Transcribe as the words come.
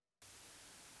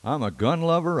I'm a gun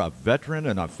lover, a veteran,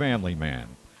 and a family man.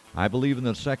 I believe in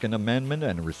the Second Amendment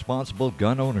and responsible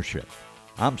gun ownership.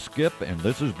 I'm Skip, and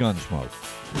this is Gunsmoke.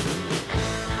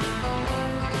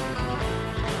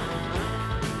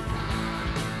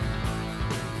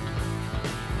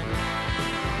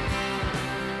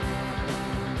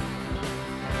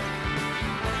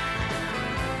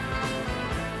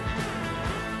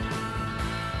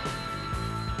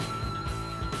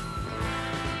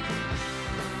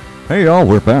 Hey y'all,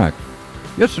 we're back.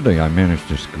 Yesterday I managed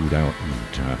to scoot out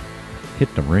and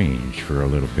hit the range for a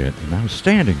little bit, and I was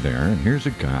standing there, and here's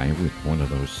a guy with one of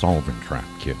those solvent trap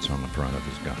kits on the front of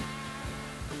his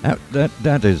gun.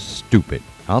 That is stupid.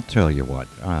 I'll tell you what.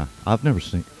 I've never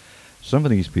seen some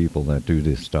of these people that do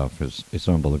this stuff. It's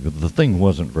unbelievable. The thing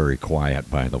wasn't very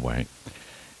quiet, by the way.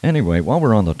 Anyway, while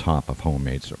we're on the top of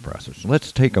homemade suppressors,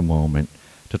 let's take a moment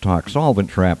to talk solvent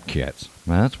trap kits.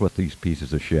 Now, that's what these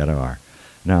pieces of shit are.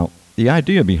 Now, the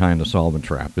idea behind the solvent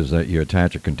trap is that you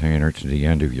attach a container to the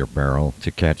end of your barrel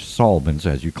to catch solvents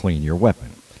as you clean your weapon.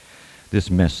 This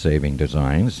mess-saving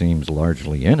design seems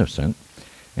largely innocent,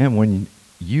 and when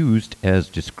used as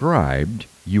described,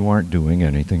 you aren't doing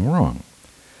anything wrong.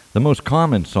 The most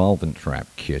common solvent trap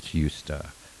kits use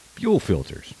fuel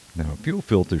filters. Now, fuel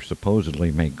filters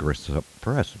supposedly make great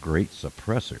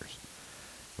suppressors.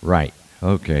 Right.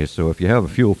 Okay, so if you have a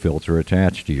fuel filter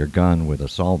attached to your gun with a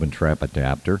solvent trap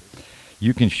adapter,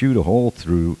 you can shoot a hole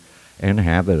through and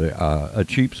have a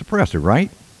cheap suppressor,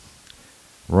 right?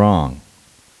 Wrong.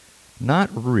 Not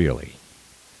really.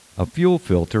 A fuel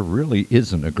filter really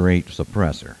isn't a great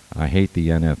suppressor. I hate the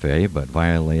NFA, but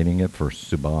violating it for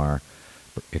SUBAR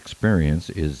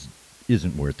experience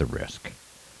isn't worth the risk.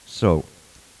 So,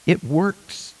 it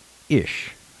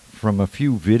works-ish. From a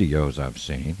few videos I've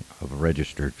seen of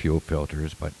registered fuel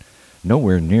filters, but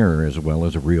nowhere near as well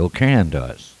as a real can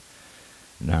does.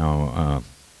 Now,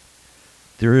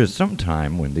 there is some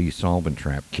time when these solvent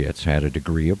trap kits had a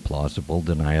degree of plausible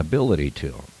deniability to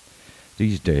them.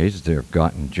 These days, they've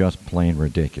gotten just plain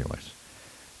ridiculous.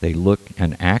 They look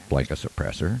and act like a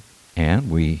suppressor,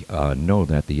 and we know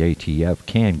that the ATF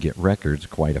can get records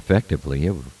quite effectively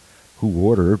of who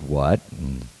ordered what,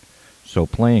 and so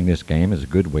playing this game is a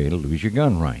good way to lose your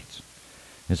gun rights.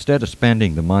 Instead of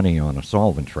spending the money on a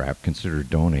solvent trap, consider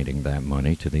donating that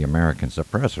money to the American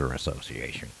Suppressor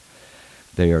Association.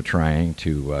 They are trying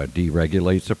to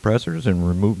deregulate suppressors and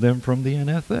remove them from the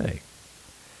NFA.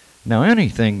 Now,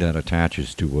 anything that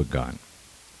attaches to a gun.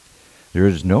 There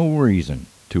is no reason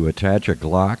to attach a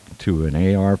Glock to an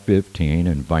AR-15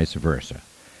 and vice versa.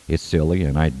 It's silly,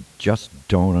 and I just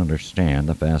don't understand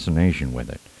the fascination with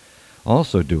it.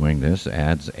 Also doing this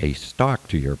adds a stock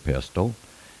to your pistol,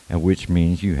 which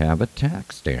means you have a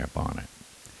tax stamp on it.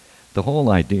 The whole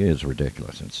idea is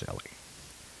ridiculous and silly.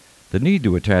 The need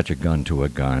to attach a gun to a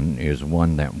gun is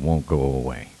one that won't go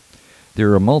away.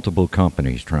 There are multiple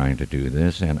companies trying to do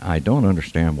this, and I don't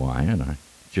understand why, and I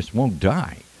just won't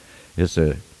die.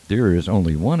 There is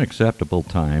only one acceptable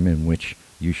time in which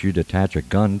you should attach a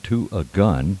gun to a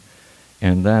gun,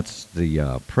 and that's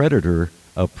the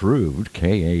Predator-approved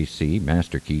KAC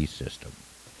Master Key system.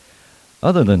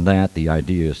 Other than that, the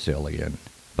idea is silly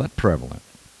but prevalent.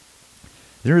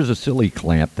 There is a silly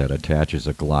clamp that attaches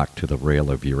a Glock to the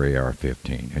rail of your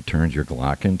AR-15. It turns your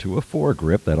Glock into a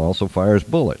foregrip that also fires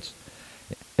bullets.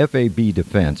 FAB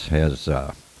Defense has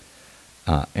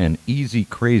an easy,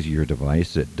 crazier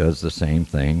device that does the same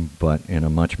thing, but in a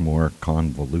much more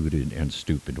convoluted and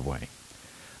stupid way.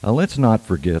 Let's not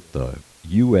forget the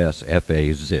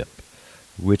USFA Zip,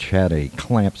 which had a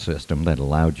clamp system that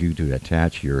allowed you to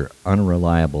attach your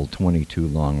unreliable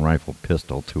 .22 long rifle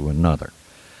pistol to another,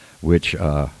 which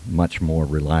much more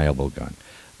reliable gun.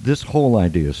 This whole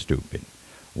idea is stupid.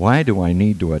 Why do I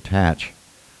need to attach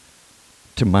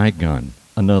to my gun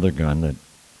another gun that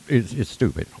is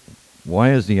stupid?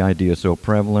 Why is the idea so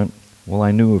prevalent? Well,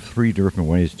 I knew of 3 different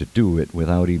ways to do it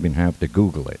without even having to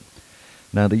Google it.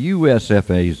 Now, the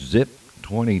USFA Zip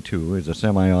 22 is a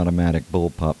semi-automatic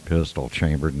bullpup pistol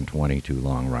chambered in .22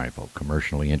 long rifle,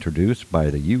 commercially introduced by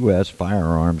the U.S.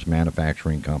 Firearms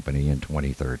Manufacturing Company in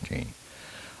 2013.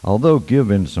 Although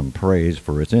given some praise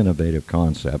for its innovative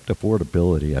concept,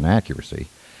 affordability, and accuracy,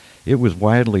 it was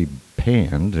widely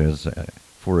panned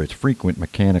for its frequent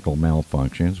mechanical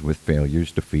malfunctions, with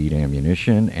failures to feed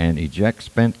ammunition and eject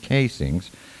spent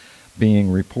casings being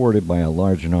reported by a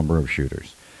large number of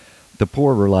shooters. The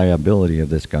poor reliability of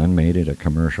this gun made it a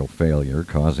commercial failure,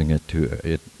 causing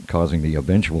the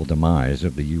eventual demise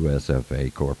of the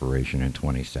USFA Corporation in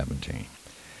 2017.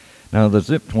 Now, the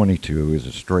Zip 22 is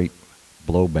a straight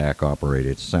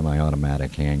blowback-operated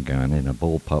semi-automatic handgun in a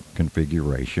bullpup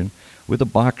configuration with a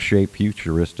box-shaped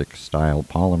futuristic-style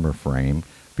polymer frame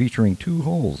featuring 2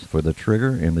 holes for the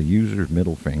trigger in the user's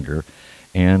middle finger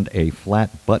and a flat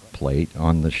butt plate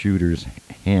on the shooter's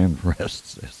hand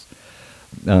rests.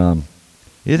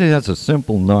 It has a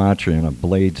simple notch and a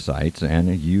blade sights, and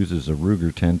it uses a Ruger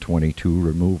 1022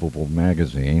 removable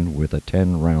magazine with a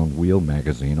 10-round wheel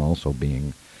magazine also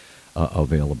being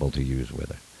available to use with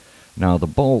it. Now, the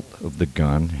bolt of the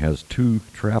gun has 2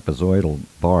 trapezoidal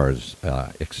bars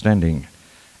extending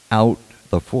out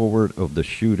the forward of the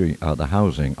shooter, the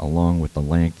housing, along with the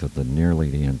length of nearly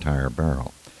the entire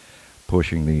barrel.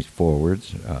 Pushing these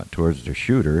forwards towards the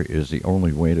shooter is the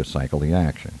only way to cycle the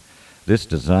action. This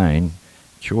design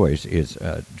choice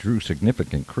drew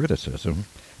significant criticism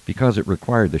because it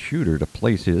required the shooter to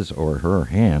place his or her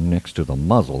hand next to the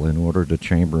muzzle in order to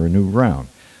chamber a new round,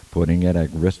 putting it at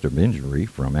risk of injury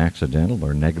from accidental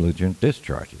or negligent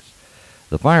discharges.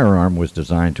 The firearm was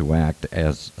designed to act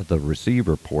as the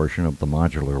receiver portion of the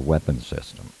modular weapon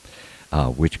system,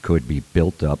 which could be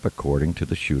built up according to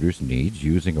the shooter's needs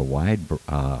using a wide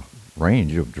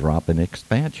range of drop-in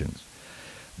expansions.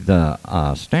 The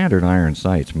standard iron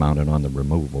sights mounted on the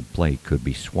removable plate could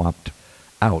be swapped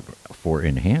out for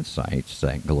enhanced sights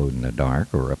that glowed in the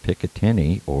dark, or a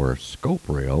Picatinny or scope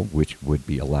rail, which would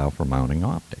allow for mounting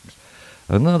optics.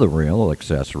 Another rail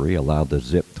accessory allowed the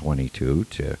ZIP-22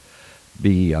 to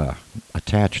be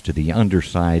attached to the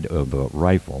underside of a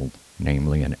rifle,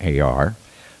 namely an AR,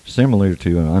 similar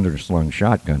to underslung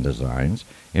shotgun designs,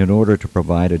 in order to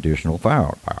provide additional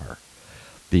firepower.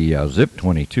 The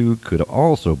ZIP-22 could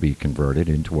also be converted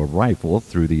into a rifle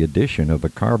through the addition of a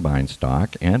carbine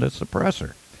stock and a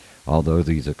suppressor, although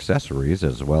these accessories,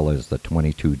 as well as the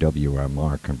 22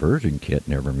 WMR conversion kit,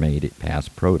 never made it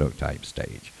past prototype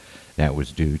stage. That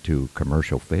was due to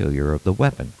commercial failure of the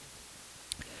weapon.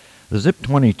 The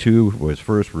ZIP-22 was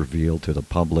first revealed to the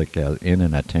public in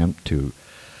an attempted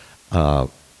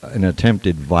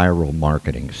viral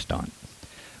marketing stunt,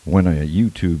 when a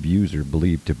YouTube user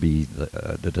believed to be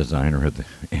the designer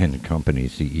and company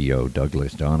CEO,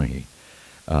 Douglas Donahue,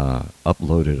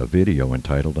 uploaded a video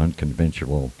entitled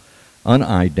 "Unconventional,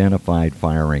 Unidentified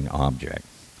Firing Object,"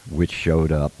 which showed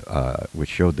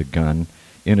the gun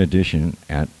in action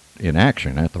at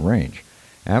the range.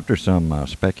 After some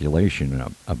speculation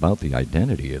about the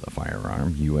identity of the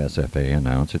firearm, USFA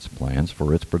announced its plans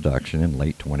for its production in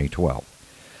late 2012.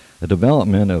 The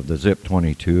development of the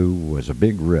ZIP-22 was a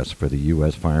big risk for the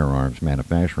U.S. Firearms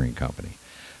Manufacturing Company,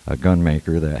 a gun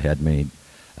maker that had made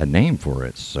a name for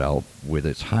itself with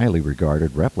its highly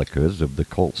regarded replicas of the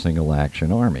Colt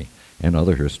single-action Army and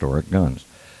other historic guns.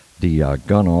 The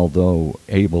gun, although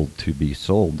able to be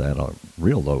sold at a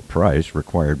real low price,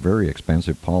 required very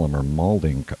expensive polymer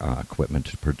molding equipment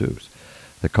to produce,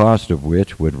 the cost of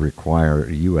which would require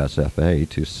USFA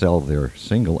to sell their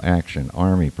single-action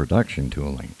Army production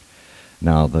tooling.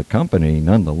 Now, the company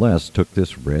nonetheless took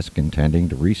this risk, intending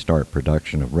to restart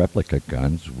production of replica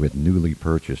guns with newly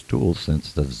purchased tools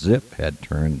since the ZIP had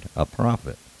turned a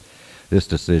profit. This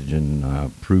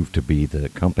decision proved to be the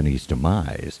company's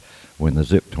demise when the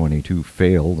ZIP-22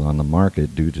 failed on the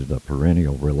market due to the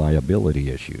perennial reliability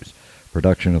issues.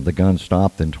 Production of the gun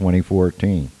stopped in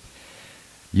 2014.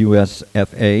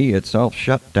 USFA itself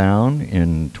shut down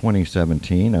in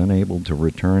 2017, unable to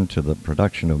return to the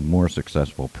production of more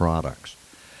successful products.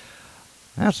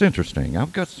 That's interesting.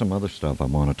 I've got some other stuff I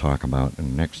want to talk about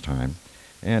next time,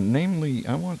 and namely,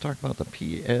 I want to talk about the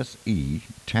PSE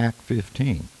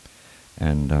TAC-15,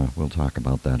 and we'll talk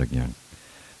about that again.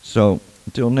 So,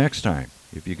 until next time,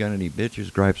 if you got any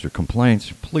bitches, gripes, or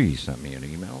complaints, please send me an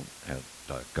email at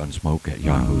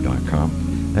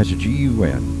gunsmoke@yahoo.com. That's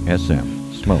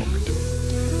GUNSM, smoked,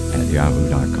 at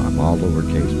yahoo.com. All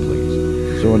lowercase,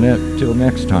 please. So until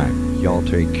next time, y'all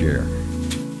take care.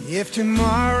 If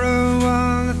tomorrow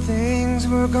all the things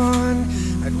were gone,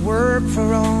 I'd work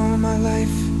for all my life,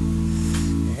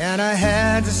 and I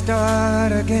had to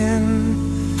start again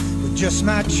with just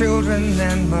my children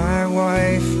and my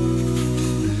wife.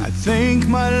 I thank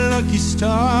my lucky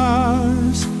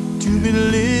stars to be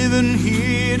living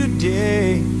here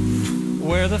today,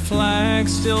 where the flag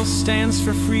still stands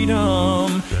for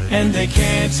freedom, and they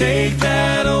can't take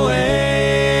that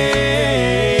away.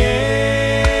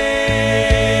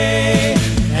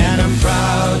 And I'm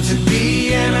proud to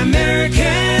be an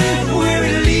American, where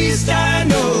at least I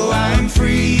know I'm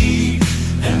free.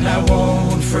 And I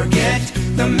won't forget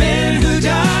the men who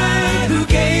died, who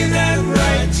gave that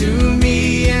right to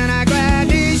me. And I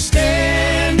gladly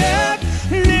stand up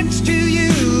next to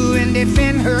you and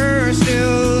defend her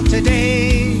still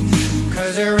today,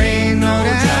 'cause there ain't no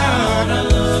doubt I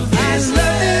love this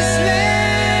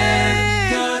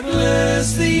land. God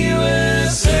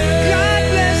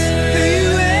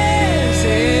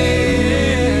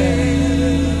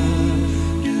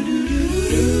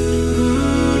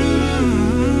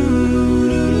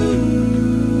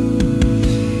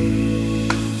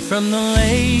From the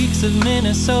lakes of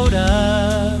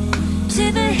Minnesota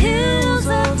to the hills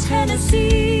of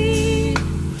Tennessee,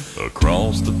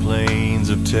 across the plains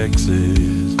of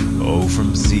Texas, oh,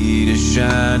 from sea to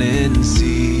shining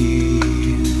sea.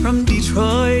 from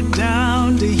Detroit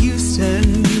down to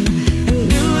Houston, and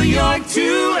New York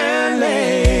to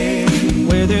LA,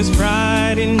 where there's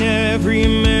pride in every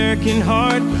American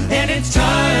heart, and it's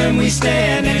time we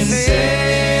stand and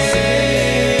say